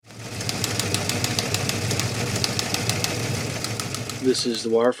This is The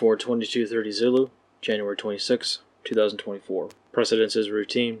Wire for 2230 Zulu, January 26, 2024. Precedence is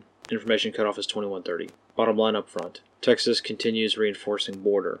routine. Information cutoff is 2130. Bottom line up front. Texas continues reinforcing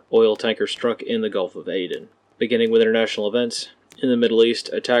border. Oil tanker struck in the Gulf of Aden. Beginning with international events. In the Middle East,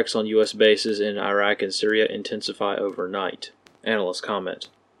 attacks on U.S. bases in Iraq and Syria intensify overnight. Analysts comment.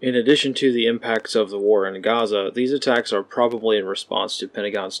 In addition to the impacts of the war in Gaza, these attacks are probably in response to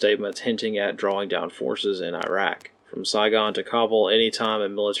Pentagon statements hinting at drawing down forces in Iraq. From Saigon to Kabul, any time a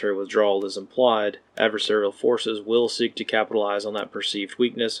military withdrawal is implied, adversarial forces will seek to capitalize on that perceived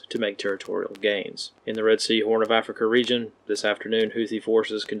weakness to make territorial gains. In the Red Sea Horn of Africa region, this afternoon Houthi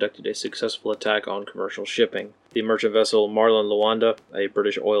forces conducted a successful attack on commercial shipping. The merchant vessel Marlin Luanda, a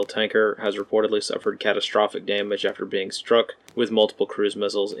British oil tanker, has reportedly suffered catastrophic damage after being struck with multiple cruise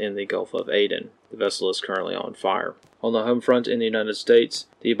missiles in the Gulf of Aden. The vessel is currently on fire. On the home front in the United States,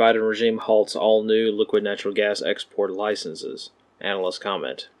 the Biden regime halts all new liquid natural gas export licenses. Analysts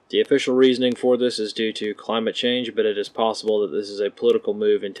comment. The official reasoning for this is due to climate change, but it is possible that this is a political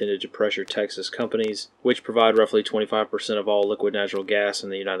move intended to pressure Texas companies, which provide roughly 25% of all liquid natural gas in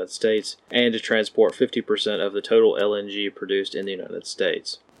the United States, and to transport 50% of the total LNG produced in the United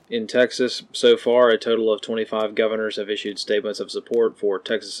States. In Texas, so far, a total of 25 governors have issued statements of support for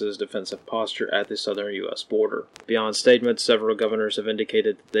Texas's defensive posture at the southern U.S. border. Beyond statements, several governors have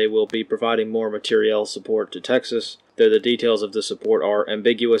indicated that they will be providing more materiel support to Texas, though the details of the support are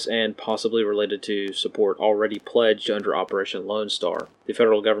ambiguous and possibly related to support already pledged under Operation Lone Star. The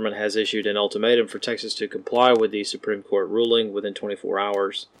federal government has issued an ultimatum for Texas to comply with the Supreme Court ruling within 24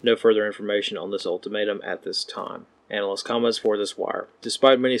 hours. No further information on this ultimatum at this time. Analyst comments for this wire.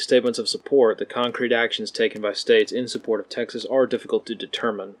 Despite many statements of support, the concrete actions taken by states in support of Texas are difficult to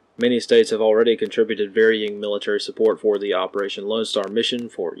determine. Many states have already contributed varying military support for the Operation Lone Star mission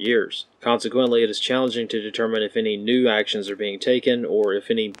for years. Consequently, it is challenging to determine if any new actions are being taken or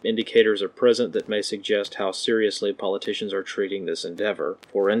if any indicators are present that may suggest how seriously politicians are treating this endeavor.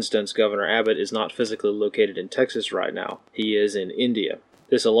 For instance, Governor Abbott is not physically located in Texas right now. He is in India.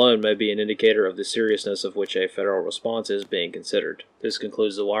 This alone may be an indicator of the seriousness of which a federal response is being considered. This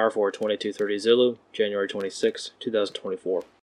concludes The Wire for 2230 Zulu, January 26, 2024.